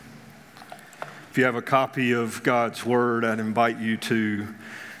If you have a copy of God's Word, I'd invite you to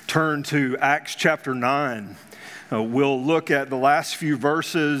turn to Acts chapter 9. We'll look at the last few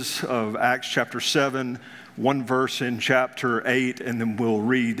verses of Acts chapter 7, one verse in chapter 8, and then we'll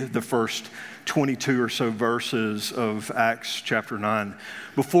read the first 22 or so verses of Acts chapter 9.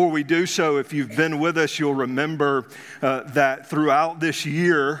 Before we do so, if you've been with us, you'll remember that throughout this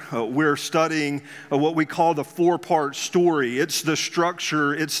year, we're studying what we call the four-part story. It's the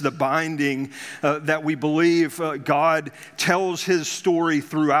structure, it's the binding that we believe God tells his story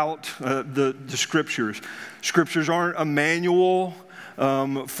throughout the Scriptures. Scriptures aren't a manual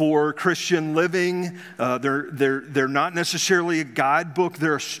for Christian living. They're not necessarily a guidebook.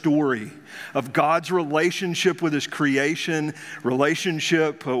 They're a story of God's relationship with his creation,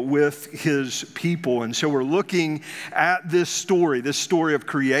 relationship with his people. And so we're looking at this story of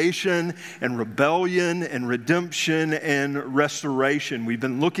creation and rebellion and redemption and restoration. We've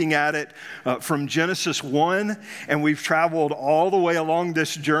been looking at it from Genesis 1, and we've traveled all the way along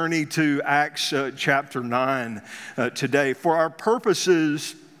this journey to Acts chapter 9 today. For our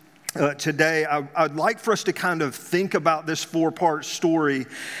purposes today, I'd like for us to kind of think about this four-part story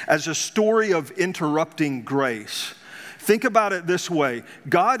as a story of interrupting grace. Think about it this way.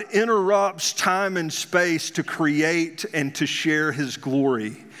 God interrupts time and space to create and to share his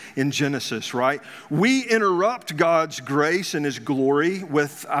glory in Genesis, right? We interrupt God's grace and his glory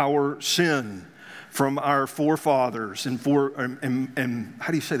with our sin from our forefathers and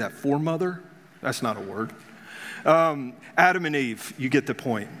how do you say that? Foremother? That's not a word. Adam and Eve, you get the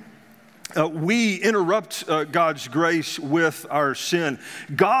point. We interrupt God's grace with our sin.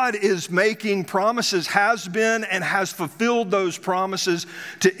 God is making promises, has been and has fulfilled those promises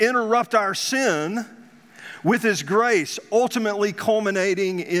to interrupt our sin with his grace, ultimately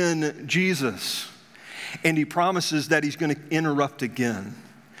culminating in Jesus. And he promises that he's going to interrupt again.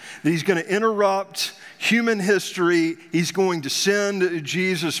 That he's going to interrupt human history. He's going to send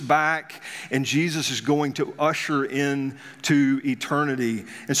Jesus back, and Jesus is going to usher in to eternity.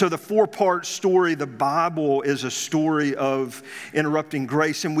 And so the four-part story, the Bible, is a story of interrupting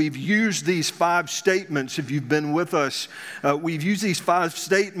grace. And we've used these five statements, if you've been with us, we've used these five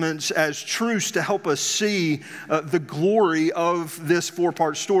statements as truths to help us see the glory of this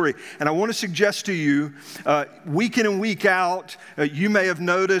four-part story. And I want to suggest to you, week in and week out, you may have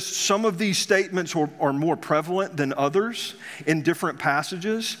noticed some of these statements are more prevalent than others in different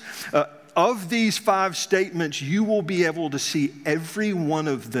passages. Of these five statements, you will be able to see every one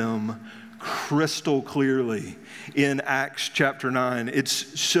of them crystal clearly in Acts chapter 9.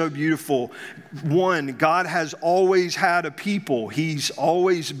 It's so beautiful. One, God has always had a people. He's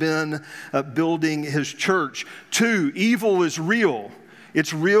always been building his church. Two, evil is real.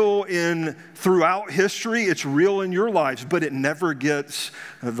 It's real throughout history. It's real in your lives, but it never gets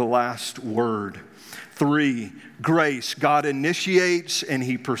the last word. Three, grace. God initiates and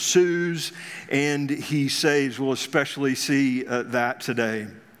he pursues and he saves. We'll especially see that today.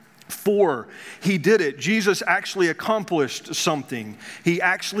 Four, he did it. Jesus actually accomplished something. He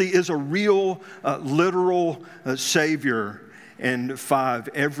actually is a real, literal Savior. And five,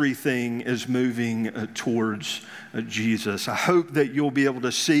 everything is moving towards Jesus. I hope that you'll be able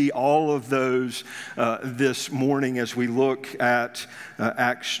to see all of those this morning as we look at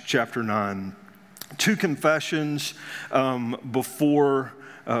Acts chapter 9. Two confessions before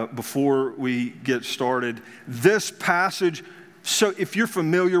we get started. This passage, so if you're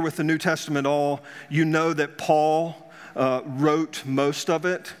familiar with the New Testament at all, you know that Paul wrote most of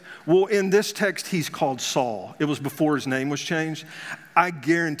it. Well, in this text, he's called Saul. It was before his name was changed. I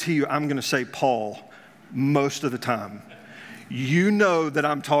guarantee you I'm going to say Paul most of the time. You know that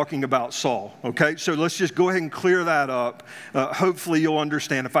I'm talking about Saul, okay? So let's just go ahead and clear that up. Hopefully you'll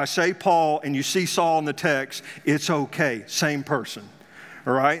understand. If I say Paul and you see Saul in the text, it's okay. Same person,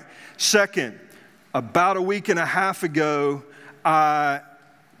 all right? Second, about a week and a half ago, I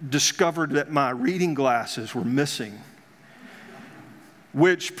discovered that my reading glasses were missing,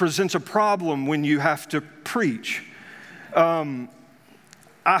 which presents a problem when you have to preach.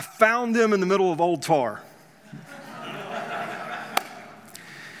 I found them in the middle of Old Tar.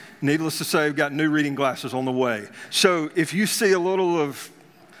 Needless to say, I've got new reading glasses on the way. So if you see a little of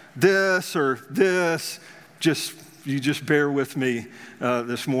this or this, you just bear with me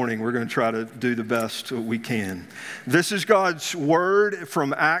this morning. We're going to try to do the best we can. This is God's word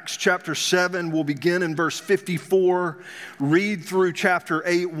from Acts chapter 7. We'll begin in verse 54, read through chapter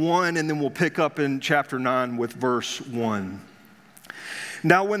 8:1, and then we'll pick up in chapter 9 with verse 1.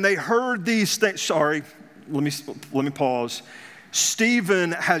 Now when they heard these things, let me pause.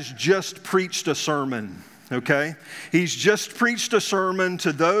 Stephen has just preached a sermon, okay? He's just preached a sermon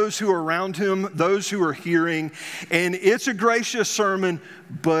to those who are around him, those who are hearing, and it's a gracious sermon,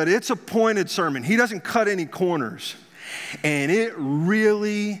 but it's a pointed sermon. He doesn't cut any corners, and it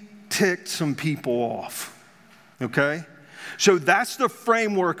really ticked some people off, okay? So that's the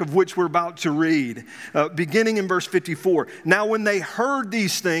framework of which we're about to read, beginning in verse 54. Now, when they heard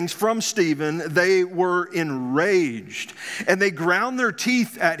these things from Stephen, they were enraged, and they ground their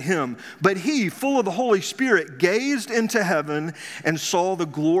teeth at him. But he, full of the Holy Spirit, gazed into heaven and saw the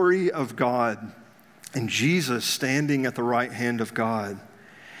glory of God, and Jesus standing at the right hand of God.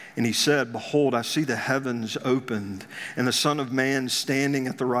 And he said, behold, I see the heavens opened, and the Son of Man standing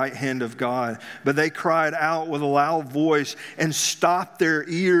at the right hand of God. But they cried out with a loud voice and stopped their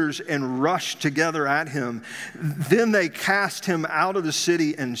ears and rushed together at him. Then they cast him out of the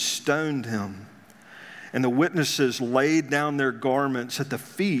city and stoned him. And the witnesses laid down their garments at the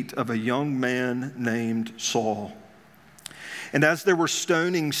feet of a young man named Saul. And as they were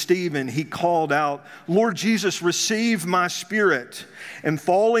stoning Stephen, he called out, Lord Jesus, receive my spirit. And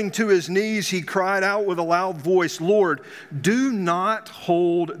falling to his knees, he cried out with a loud voice, Lord, do not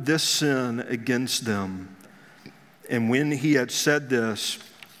hold this sin against them. And when he had said this,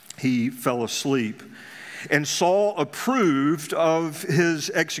 he fell asleep. And Saul approved of his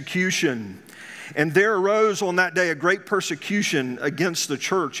execution. And there arose on that day a great persecution against the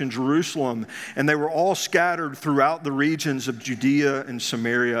church in Jerusalem, and they were all scattered throughout the regions of Judea and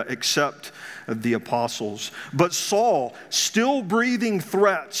Samaria, except the apostles. But Saul, still breathing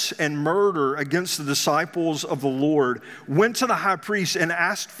threats and murder against the disciples of the Lord, went to the high priest and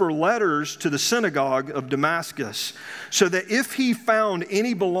asked for letters to the synagogue of Damascus, so that if he found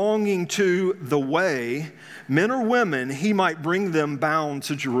any belonging to the way, men or women, he might bring them bound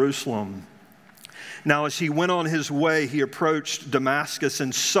to Jerusalem. Now, as he went on his way, he approached Damascus,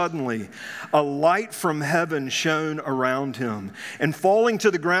 and suddenly a light from heaven shone around him. And falling to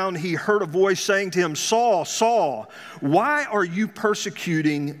the ground, he heard a voice saying to him, Saul, Saul, why are you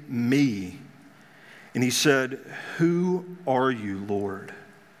persecuting me? And he said, who are you, Lord?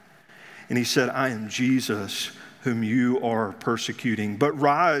 And he said, I am Jesus, whom you are persecuting. But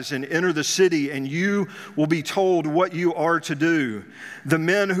rise and enter the city, and you will be told what you are to do. The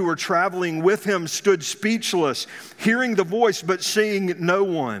men who were traveling with him stood speechless, hearing the voice, but seeing no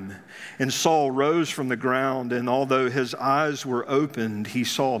one. And Saul rose from the ground, and although his eyes were opened, he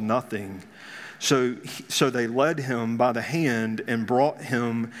saw nothing. So they led him by the hand and brought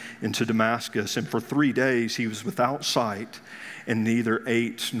him into Damascus. And for 3 days he was without sight, and neither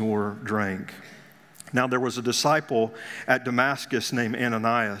ate nor drank. Now there was a disciple at Damascus named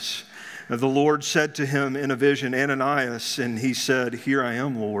Ananias. The Lord said to him in a vision, Ananias, and he said, here I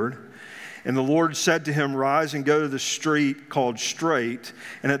am, Lord. And the Lord said to him, rise and go to the street called Straight,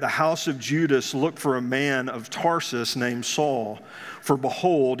 and at the house of Judas look for a man of Tarsus named Saul, for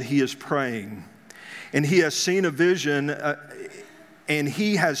behold, he is praying. And he has seen a vision, in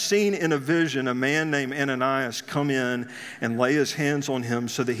a vision a man named Ananias come in and lay his hands on him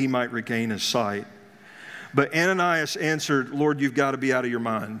so that he might regain his sight. But Ananias answered, Lord, you've got to be out of your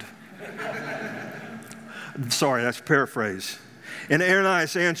mind. Sorry, that's a paraphrase. And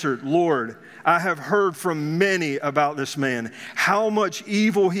Ananias answered, Lord, I have heard from many about this man, how much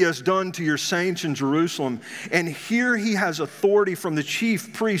evil he has done to your saints in Jerusalem. And here he has authority from the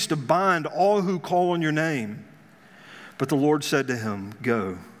chief priest to bind all who call on your name. But the Lord said to him,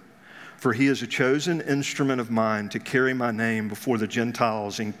 go. For he is a chosen instrument of mine to carry my name before the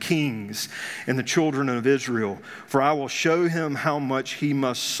Gentiles and kings and the children of Israel. For I will show him how much he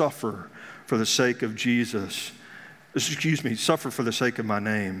must suffer for the sake of suffer for the sake of my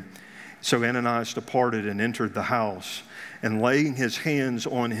name. So Ananias departed and entered the house. And laying his hands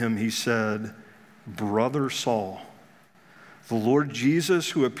on him, he said, Brother Saul, the Lord Jesus,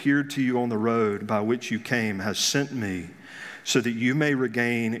 who appeared to you on the road by which you came, has sent me, so that you may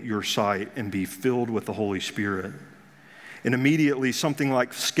regain your sight and be filled with the Holy Spirit. And immediately something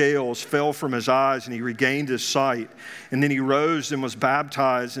like scales fell from his eyes, and he regained his sight. And then he rose and was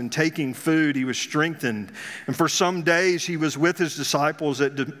baptized, and taking food, he was strengthened. And for some days he was with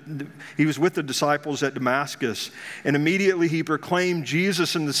the disciples at Damascus. And immediately he proclaimed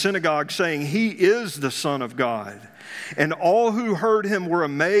Jesus in the synagogue, saying, he is the Son of God. And all who heard him were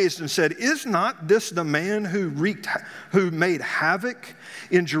amazed and said, is not this the man who made havoc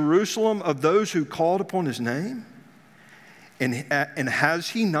in Jerusalem of those who called upon his name? And has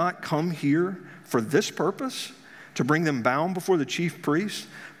he not come here for this purpose, to bring them bound before the chief priests?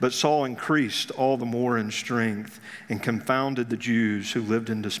 But Saul increased all the more in strength and confounded the Jews who lived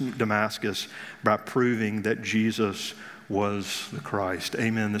in Damascus by proving that Jesus was the Christ.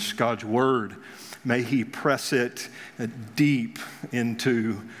 Amen. This is God's word May he press it deep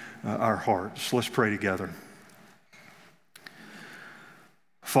into our hearts. Let's pray together.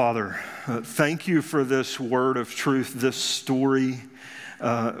 Father, thank you for this word of truth, this story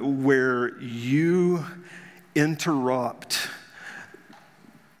where you interrupt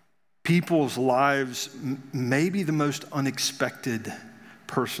people's lives, maybe the most unexpected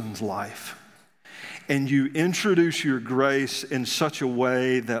person's life. And you introduce your grace in such a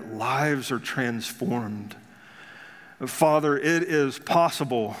way that lives are transformed. Father, it is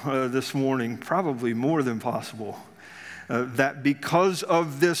possible this morning, probably more than possible, that because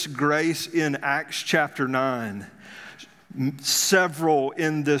of this grace in Acts chapter 9, several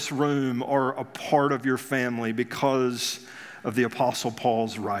in this room are a part of your family because of the Apostle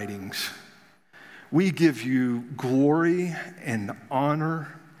Paul's writings. We give you glory and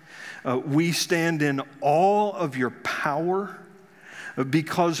honor. We stand in awe of your power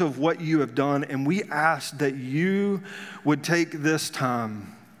because of what you have done, and we ask that you would take this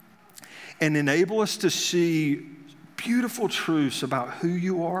time and enable us to see beautiful truths about who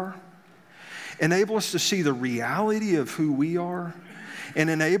you are, enable us to see the reality of who we are, and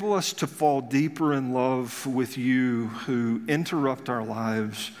enable us to fall deeper in love with you who interrupt our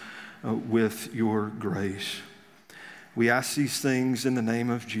lives with your grace. We ask these things in the name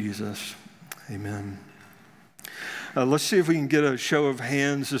of Jesus. Amen. Let's see if we can get a show of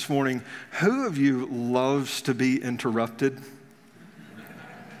hands this morning. Who of you loves to be interrupted?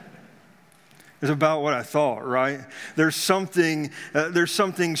 It's about what I thought, right? There's something so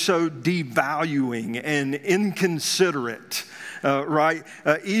devaluing and inconsiderate, right?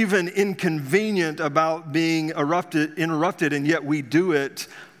 Even inconvenient about being interrupted, and yet we do it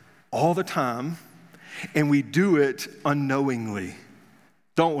all the time, and we do it unknowingly,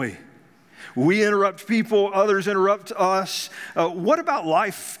 don't we? We interrupt people, others interrupt us. What about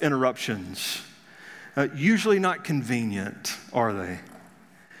life interruptions? Usually not convenient, are they?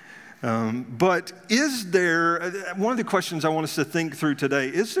 But is there, one of the questions I want us to think through today,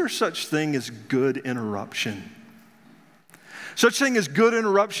 is there such thing as good interruption? Such thing as good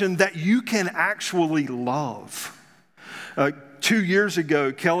interruption that you can actually love. 2 years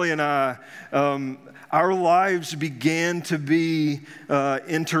ago, Kelly and I, our lives began to be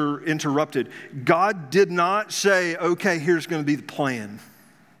interrupted. God did not say, okay, here's going to be the plan.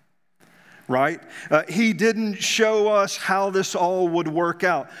 Right? He didn't show us how this all would work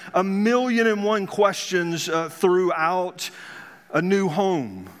out. 1,000,001 questions throughout a new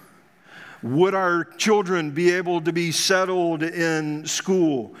home. Would our children be able to be settled in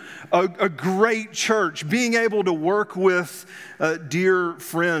school? A great church, being able to work with dear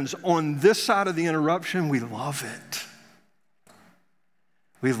friends. On this side of the interruption, we love it.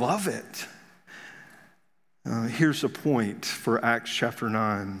 We love it. Here's the point for Acts chapter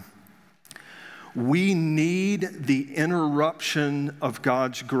 9. We need the interruption of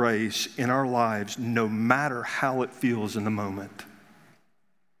God's grace in our lives, no matter how it feels in the moment.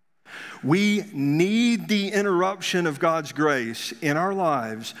 We need the interruption of God's grace in our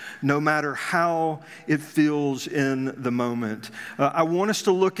lives, no matter how it feels in the moment. I want us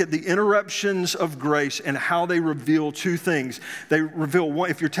to look at the interruptions of grace and how they reveal two things. They reveal one,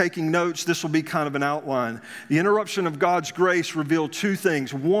 if you're taking notes, this will be kind of an outline. The interruption of God's grace reveal two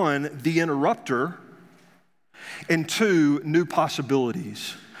things. One, the interrupter, and two, new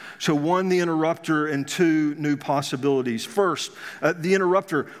possibilities. So one, the interrupter, and two, new possibilities. First, the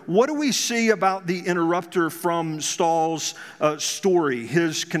interrupter. What do we see about the interrupter from Saul's story,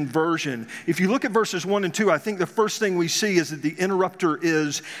 his conversion? If you look at verses 1 and 2, I think the first thing we see is that the interrupter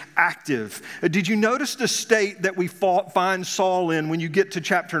is active. Did you notice the state that we find Saul in when you get to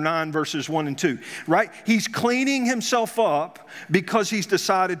chapter 9, verses 1 and 2, right? He's cleaning himself up because he's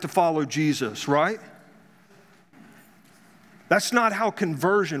decided to follow Jesus, right? That's not how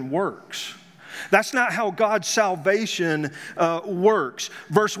conversion works. That's not how God's salvation works.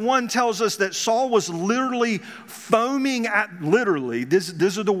 Verse 1 tells us that Saul was literally foaming at, this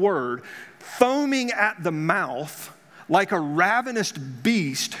is the word, foaming at the mouth like a ravenous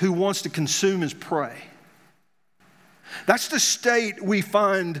beast who wants to consume his prey. That's the state we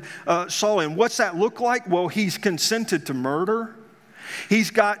find Saul in. What's that look like? Well, he's consented to murder.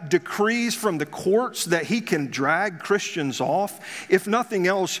 He's got decrees from the courts that he can drag Christians off. If nothing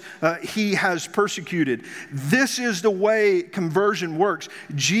else, he has persecuted. This is the way conversion works.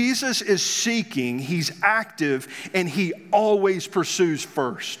 Jesus is seeking, he's active, and he always pursues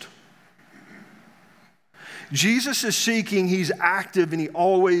first. Jesus is seeking, he's active, and he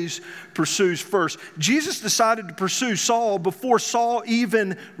always pursues first. Jesus decided to pursue Saul before Saul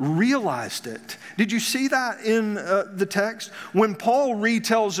even realized it. Did you see that in the text? When Paul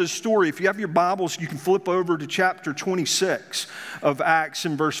retells his story, if you have your Bibles, you can flip over to chapter 26 of Acts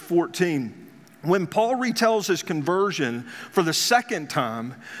in verse 14. When Paul retells his conversion for the second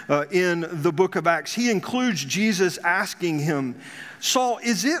time in the book of Acts, he includes Jesus asking him, Saul,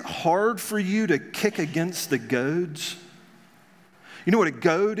 is it hard for you to kick against the goads? You know what a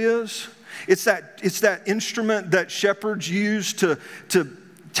goad is? It's that instrument that shepherds use to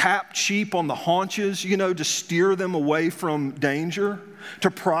tap sheep on the haunches, to steer them away from danger,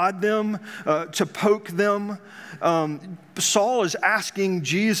 to prod them, to poke them. Saul is asking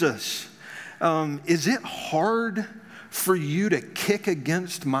Jesus, is it hard for you to kick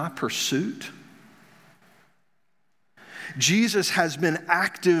against my pursuit? Jesus has been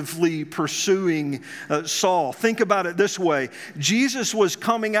actively pursuing Saul. Think about it this way. Jesus was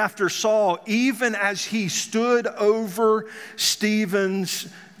coming after Saul even as he stood over Stephen's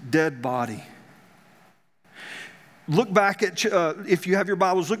dead body. Look back at, if you have your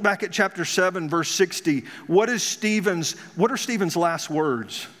Bibles, look back at chapter 7, verse 60. What are Stephen's last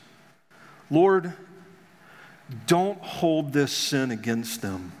words? Lord, don't hold this sin against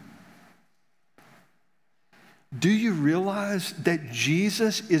them. Do you realize that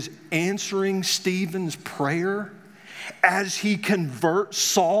Jesus is answering Stephen's prayer as he converts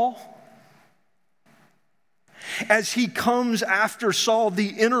Saul? As he comes after Saul, the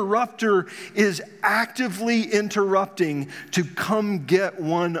interrupter is actively interrupting to come get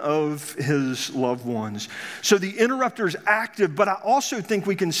one of his loved ones. So the interrupter is active, but I also think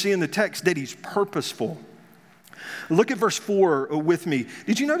we can see in the text that he's purposeful. Look at verse 4 with me.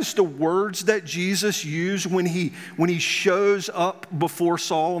 Did you notice the words that Jesus used when he shows up before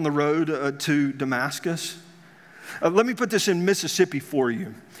Saul on the road to Damascus? Let me put this in Mississippi for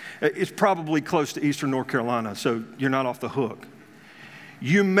you. It's probably close to eastern North Carolina, so you're not off the hook.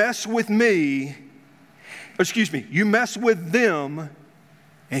 You mess with me, you mess with them,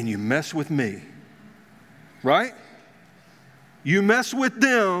 and you mess with me. Right? You mess with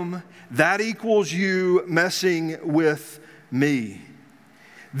them, that equals you messing with me.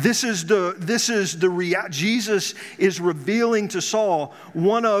 Jesus is revealing to Saul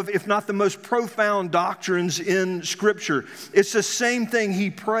one of, if not the most profound doctrines in Scripture. It's the same thing he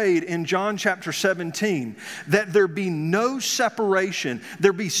prayed in John chapter 17, that there be no separation,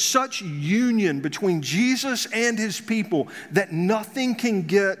 there be such union between Jesus and his people that nothing can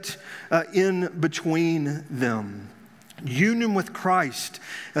get in between them. Union with Christ,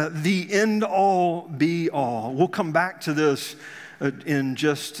 the end all be all. We'll come back to this in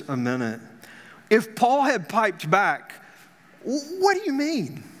just a minute. If Paul had piped back, what do you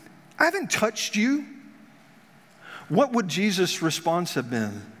mean? I haven't touched you. What would Jesus' response have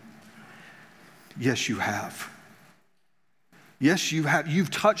been? Yes, you have. Yes, you have.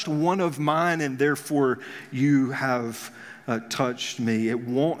 You've touched one of mine, and therefore you have touched me. It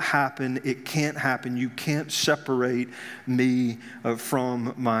won't happen. It can't happen. You can't separate me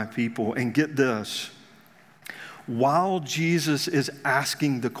from my people. And get this. While Jesus is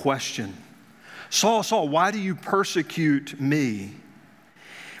asking the question, Saul, Saul, why do you persecute me?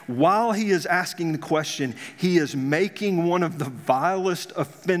 While he is asking the question, he is making one of the vilest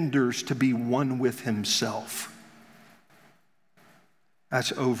offenders to be one with himself.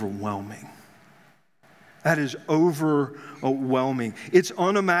 That's overwhelming. That is overwhelming. It's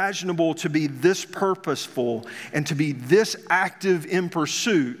unimaginable to be this purposeful and to be this active in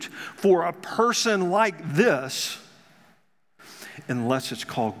pursuit for a person like this, unless it's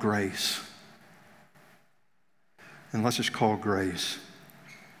called grace. Unless it's called grace.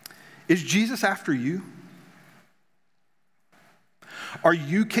 Is Jesus after you? Are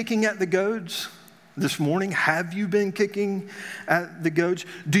you kicking at the goads this morning? Have you been kicking at the goads?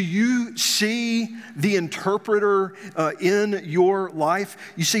 Do you see the interpreter in your life?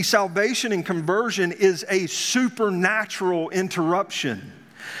 You see, salvation and conversion is a supernatural interruption.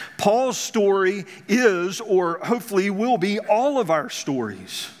 Paul's story is, or hopefully will be, all of our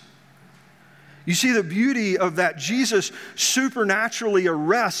stories. You see the beauty of that. Jesus supernaturally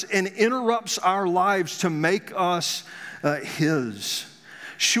arrests and interrupts our lives to make us his.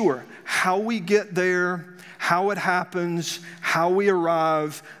 Sure, how we get there, how it happens, how we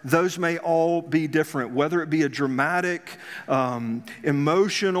arrive, those may all be different. Whether it be a dramatic,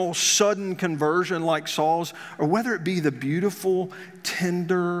 emotional, sudden conversion like Saul's, or whether it be the beautiful,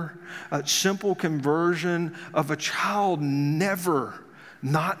 tender, simple conversion of a child never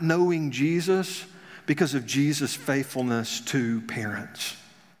not knowing Jesus because of Jesus' faithfulness to parents.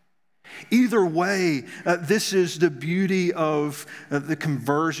 Either way, this is the beauty of the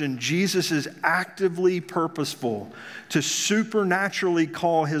conversion. Jesus is actively purposeful to supernaturally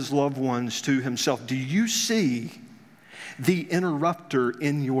call his loved ones to himself. Do you see the interrupter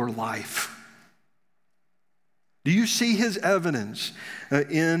in your life? Do you see his evidence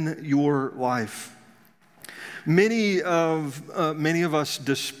in your life? Many of us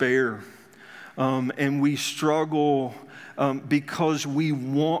despair, and we struggle because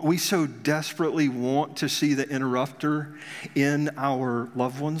we so desperately want to see the interrupter in our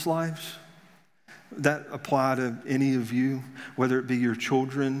loved ones' lives. That apply to any of you, whether it be your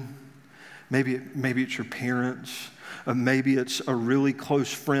children, maybe it's your parents, maybe it's a really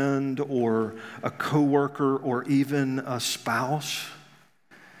close friend or a coworker or even a spouse.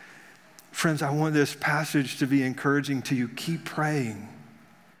 Friends, I want this passage to be encouraging to you. Keep praying.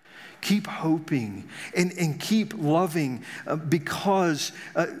 Keep hoping and keep loving because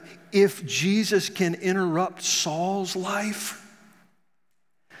if Jesus can interrupt Saul's life,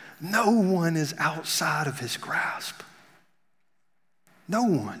 no one is outside of his grasp. No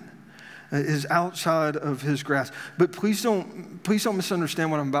one is outside of his grasp. But please don't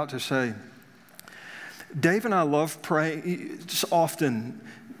misunderstand what I'm about to say. Dave and I love praying. Just often,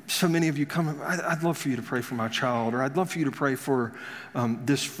 so many of you come, I'd love for you to pray for my child, or I'd love for you to pray for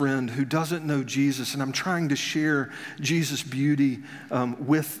this friend who doesn't know Jesus, and I'm trying to share Jesus' beauty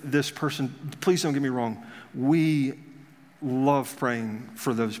with this person. Please don't get me wrong. We love praying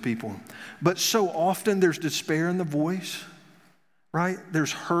for those people. But so often there's despair in the voice, right?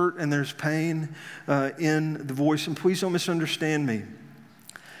 There's hurt and there's pain in the voice. And please don't misunderstand me.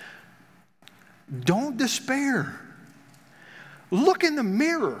 Don't despair. Look in the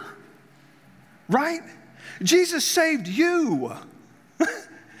mirror, right? Jesus saved you.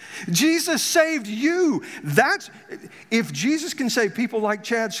 Jesus saved you. If Jesus can save people like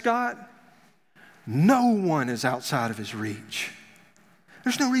Chad Scott, no one is outside of his reach.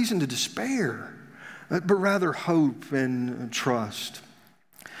 There's no reason to despair, but rather hope and trust.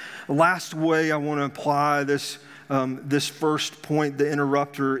 The last way I want to apply this first point, the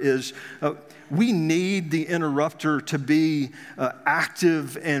interrupter, is we need the interrupter to be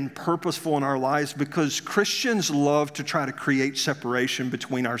active and purposeful in our lives because Christians love to try to create separation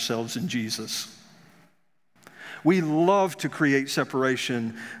between ourselves and Jesus. We love to create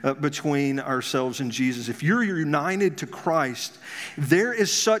separation between ourselves and Jesus. If you're united to Christ, there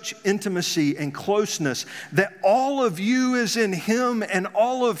is such intimacy and closeness that all of you is in him and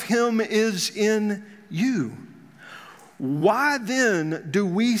all of him is in you. Why then do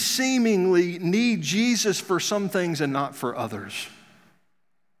we seemingly need Jesus for some things and not for others?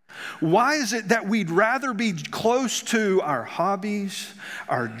 Why is it that we'd rather be close to our hobbies,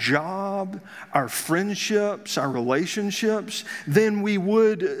 our job, our friendships, our relationships, than we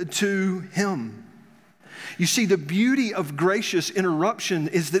would to him? You see, the beauty of gracious interruption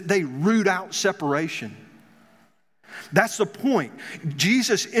is that they root out separation. That's the point.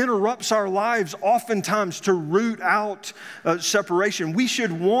 Jesus interrupts our lives oftentimes to root out separation. We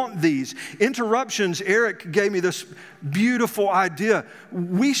should want these. Interruptions, Eric gave me this beautiful idea.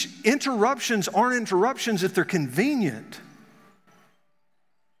 Interruptions aren't interruptions if they're convenient.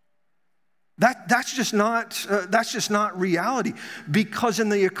 That's just not reality. Because in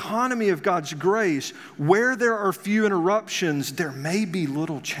the economy of God's grace, where there are few interruptions, there may be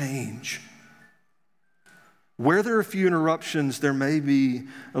little change. Where there are few interruptions, there may be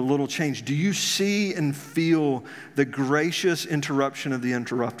a little change. Do you see and feel the gracious interruption of the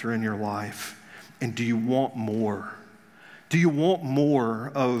interrupter in your life? And do you want more? Do you want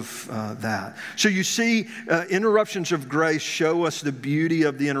more of that? So you see, interruptions of grace show us the beauty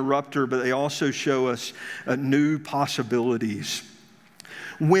of the interrupter, but they also show us new possibilities.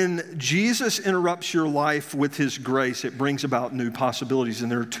 When Jesus interrupts your life with his grace, it brings about new possibilities,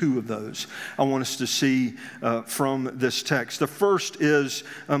 and there are two of those I want us to see from this text. The first is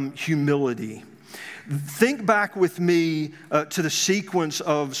humility. Think back with me to the sequence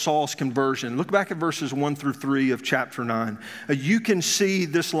of Saul's conversion. Look back at verses 1 through 3 of chapter 9. You can see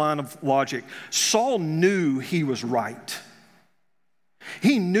this line of logic. Saul knew he was right.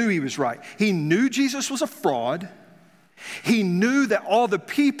 He knew he was right. He knew Jesus was a fraud. He knew that all the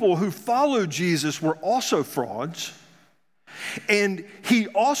people who followed Jesus were also frauds. And he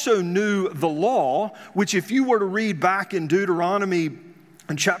also knew the law, which if you were to read back in Deuteronomy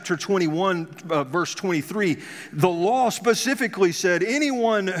in chapter 21, verse 23, the law specifically said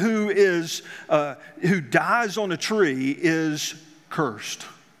anyone who dies on a tree is cursed.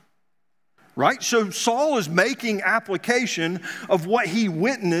 Right? So Saul is making application of what he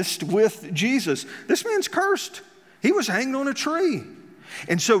witnessed with Jesus. This man's cursed. He was hanged on a tree.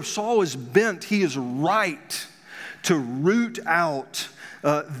 And so Saul is bent, he is right to root out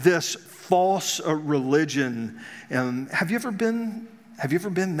this false religion. Have you ever been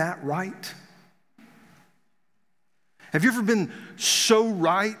that right? Have you ever been so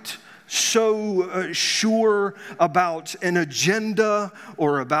right, so sure about an agenda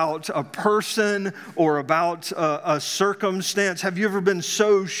or about a person or about a circumstance? Have you ever been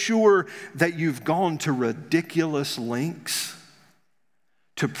so sure that you've gone to ridiculous lengths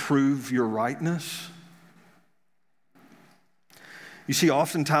to prove your rightness? You see,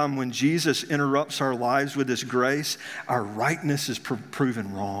 oftentimes when Jesus interrupts our lives with His grace, our rightness is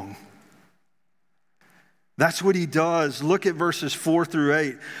proven wrong. That's what He does. Look at verses 4 through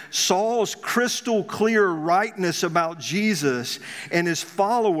 8. Saul's crystal clear rightness about Jesus and his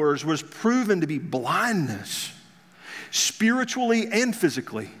followers was proven to be blindness, spiritually and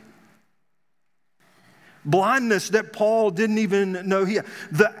physically. Blindness that Paul didn't even know he had.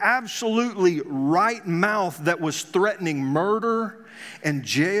 The absolutely right mouth that was threatening murder and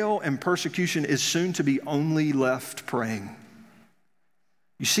jail and persecution is soon to be only left praying.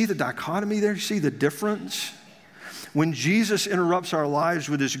 You see the dichotomy there? You see the difference? When Jesus interrupts our lives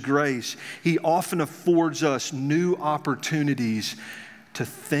with His grace, He often affords us new opportunities to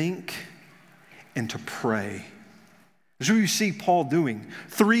think and to pray. This is what you see Paul doing.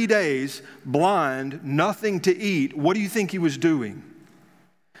 3 days, blind, nothing to eat. What do you think he was doing?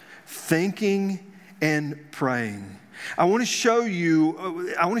 Thinking and praying. I want to show you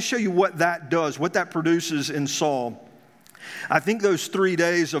what that does, what that produces in Saul. I think those 3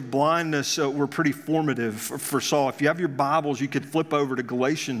 days of blindness were pretty formative for Saul. If you have your Bibles, you could flip over to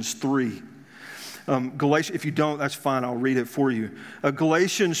Galatians 3. If you don't, that's fine. I'll read it for you.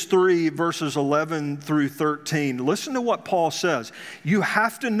 Galatians 3, verses 11 through 13. Listen to what Paul says. You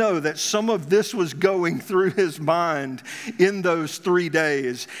have to know that some of this was going through his mind in those 3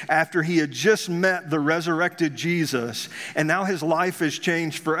 days after he had just met the resurrected Jesus, and now his life has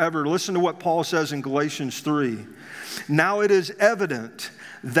changed forever. Listen to what Paul says in Galatians 3. Now it is evident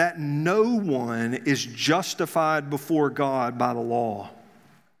that no one is justified before God by the law.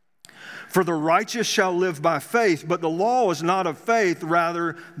 For the righteous shall live by faith, but the law is not of faith.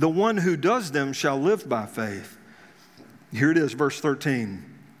 Rather, the one who does them shall live by faith. Here it is, verse 13.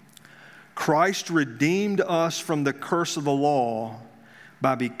 Christ redeemed us from the curse of the law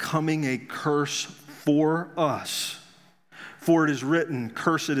by becoming a curse for us. For it is written,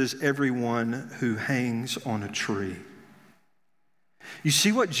 cursed is everyone who hangs on a tree. You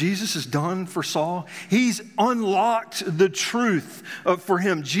see what Jesus has done for Saul? He's unlocked the truth for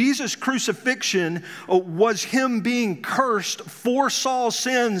him. Jesus' crucifixion was him being cursed for Saul's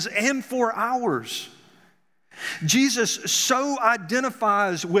sins and for ours. Jesus so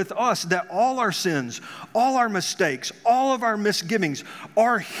identifies with us that all our sins, all our mistakes, all of our misgivings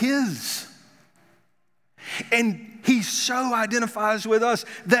are His. And He so identifies with us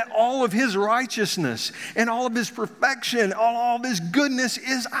that all of His righteousness and all of His perfection, all of His goodness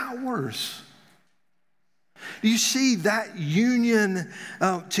is ours. You see that union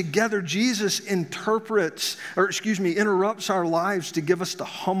together. Jesus interrupts our lives to give us the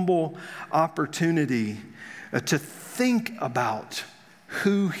humble opportunity to think about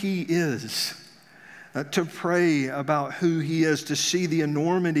who He is, to pray about who He is, to see the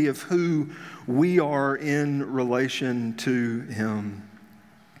enormity of who we are in relation to Him.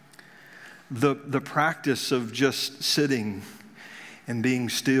 The practice of just sitting and being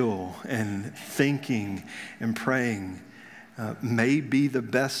still and thinking and praying may be the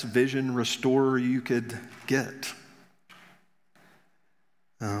best vision restorer you could get.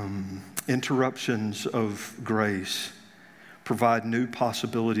 Interruptions of grace provide new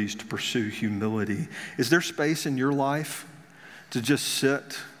possibilities to pursue humility. Is there space in your life to just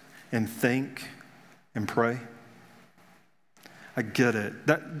sit and think and pray? I get it.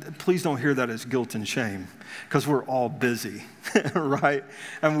 Please don't hear that as guilt and shame, because we're all busy, right?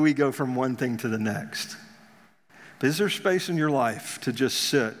 And we go from one thing to the next. But is there space in your life to just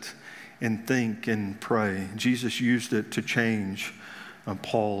sit and think and pray? Jesus used it to change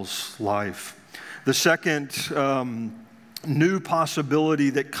Paul's life. The second new possibility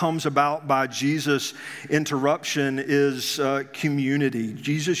that comes about by Jesus' interruption is community.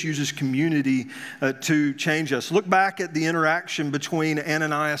 Jesus uses community to change us. Look back at the interaction between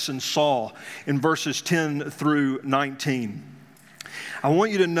Ananias and Saul in verses 10 through 19. I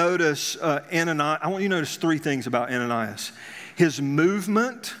want you to notice three things about Ananias: his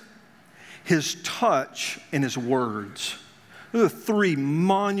movement, his touch, and his words. There are three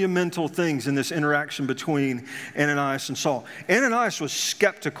monumental things in this interaction between Ananias and Saul. Ananias was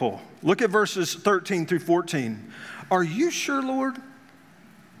skeptical. Look at verses 13 through 14. Are you sure, Lord?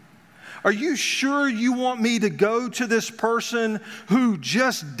 Are you sure you want me to go to this person who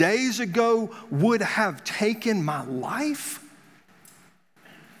just days ago would have taken my life?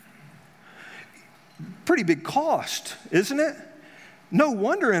 Pretty big cost, isn't it? No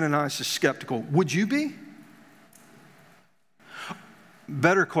wonder Ananias is skeptical. Would you be?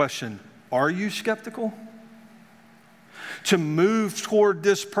 Better question, are you skeptical? To move toward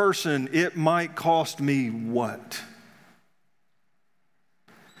this person, it might cost me what?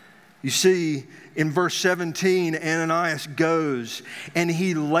 You see, in verse 17, Ananias goes and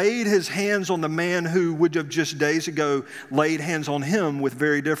he laid his hands on the man who would have just days ago laid hands on him with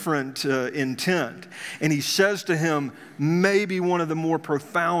very different intent. And he says to him, maybe one of the more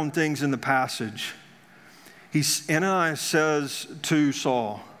profound things in the passage. Ananias says to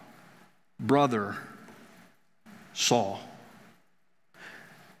Saul, brother Saul.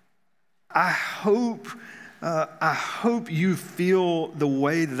 I hope you feel the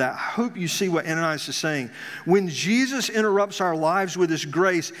way that, I hope you see what Ananias is saying. When Jesus interrupts our lives with His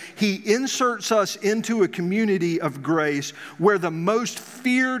grace, He inserts us into a community of grace where the most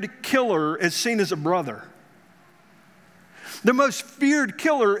feared killer is seen as a brother. The most feared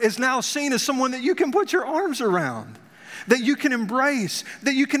killer is now seen as someone that you can put your arms around, that you can embrace,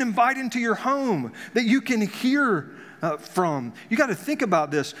 that you can invite into your home, that you can hear from. You got to think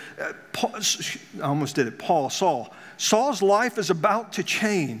about this. Saul. Saul's life is about to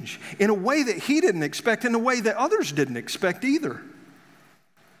change in a way that he didn't expect, in a way that others didn't expect either.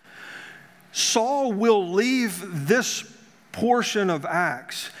 Saul will leave this portion of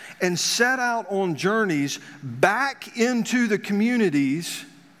Acts and set out on journeys back into the communities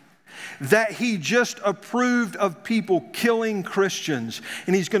that he just approved of people killing Christians.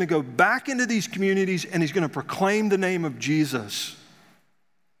 And he's going to go back into these communities and he's going to proclaim the name of Jesus.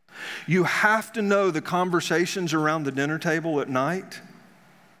 You have to know the conversations around the dinner table at night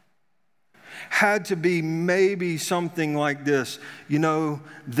had to be maybe something like this. You know,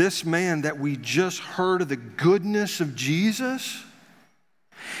 this man that we just heard of the goodness of Jesus,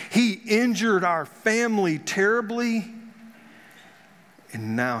 he injured our family terribly,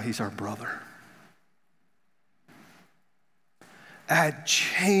 and now he's our brother. That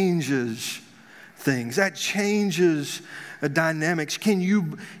changes things. That changes the dynamics.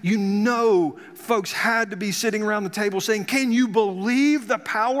 Folks had to be sitting around the table saying, can you believe the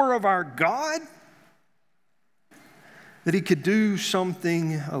power of our God? That He could do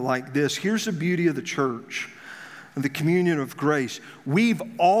something like this. Here's the beauty of the church, of the communion of grace. We've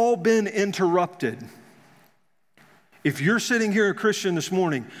all been interrupted. If you're sitting here a Christian this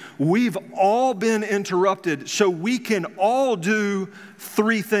morning, we've all been interrupted, so we can all do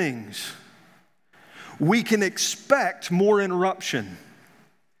three things. We can expect more interruption.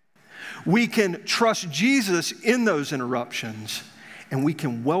 We can trust Jesus in those interruptions, and we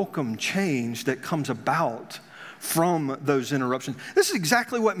can welcome change that comes about from those interruptions. This is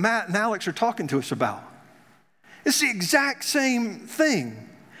exactly what Matt and Alex are talking to us about. It's the exact same thing.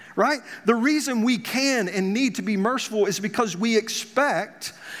 Right? The reason we can and need to be merciful is because we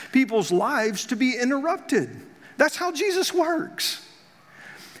expect people's lives to be interrupted. That's how Jesus works.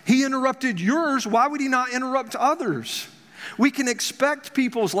 He interrupted yours. Why would He not interrupt others? We can expect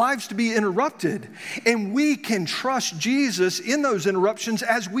people's lives to be interrupted, and we can trust Jesus in those interruptions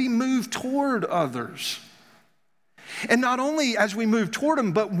as we move toward others. And not only as we move toward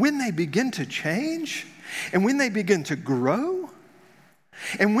them, but when they begin to change and when they begin to grow,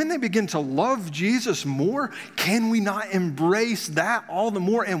 and when they begin to love Jesus more, can we not embrace that all the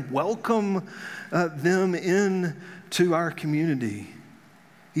more and welcome them into our community?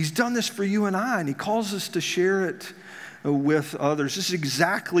 He's done this for you and I, and He calls us to share it with others. This is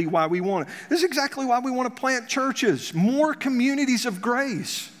exactly why we want it. This is exactly why we want to plant churches, more communities of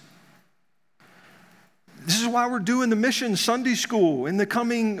grace. This is why we're doing the Mission Sunday School in the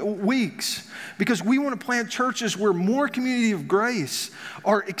coming weeks, because we want to plant churches where more community of grace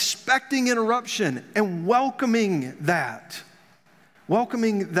are expecting interruption and welcoming that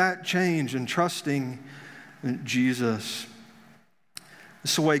change and trusting Jesus. This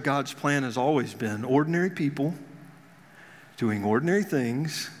is the way God's plan has always been. Ordinary people doing ordinary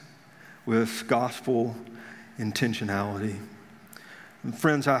things with gospel intentionality. And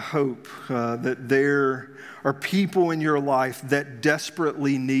friends, I hope that there are people in your life that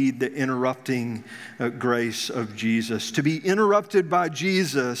desperately need the interrupting grace of Jesus. To be interrupted by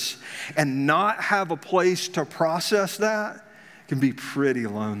Jesus and not have a place to process that can be pretty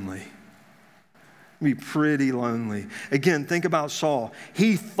lonely. Be pretty lonely. Again, think about Saul.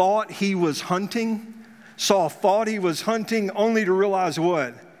 He thought he was hunting. Saul thought he was hunting only to realize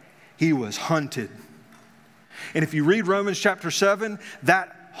what? He was hunted. And if you read Romans chapter 7,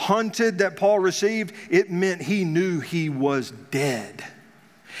 that hunted that Paul received, it meant he knew he was dead.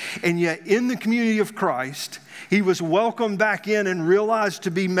 And yet in the community of Christ, he was welcomed back in and realized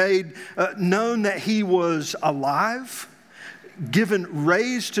to be made known that he was alive,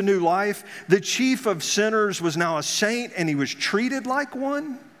 raised to new life. The chief of sinners was now a saint, and he was treated like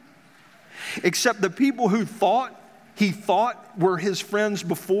one. Except the people who he thought were his friends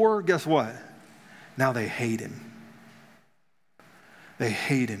before, guess what? Now they hate him. They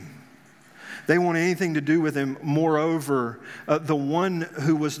hate him. They want anything to do with him. Moreover, the one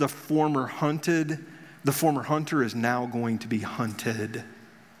who was the former hunter is now going to be hunted.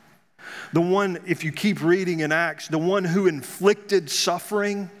 The one, if you keep reading in Acts, the one who inflicted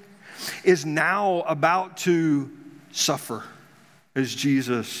suffering is now about to suffer, as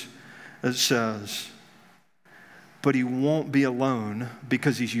Jesus says. But he won't be alone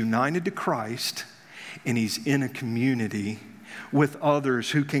because he's united to Christ and he's in a community with others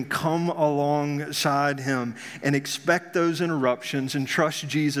who can come alongside him and expect those interruptions and trust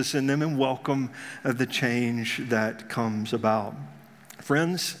Jesus in them and welcome the change that comes about.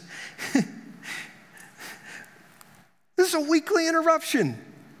 Friends, this is a weekly interruption.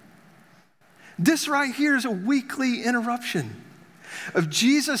 This right here is a weekly interruption of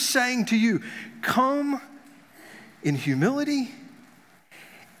Jesus saying to you, come in humility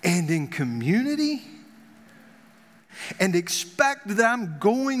and in community, and expect that I'm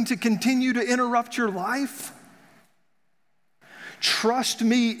going to continue to interrupt your life. Trust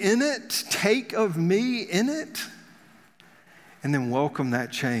me in it, take of me in it, and then welcome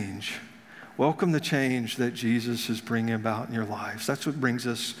that change. Welcome the change that Jesus is bringing about in your lives. That's what brings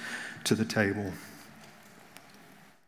us to the table.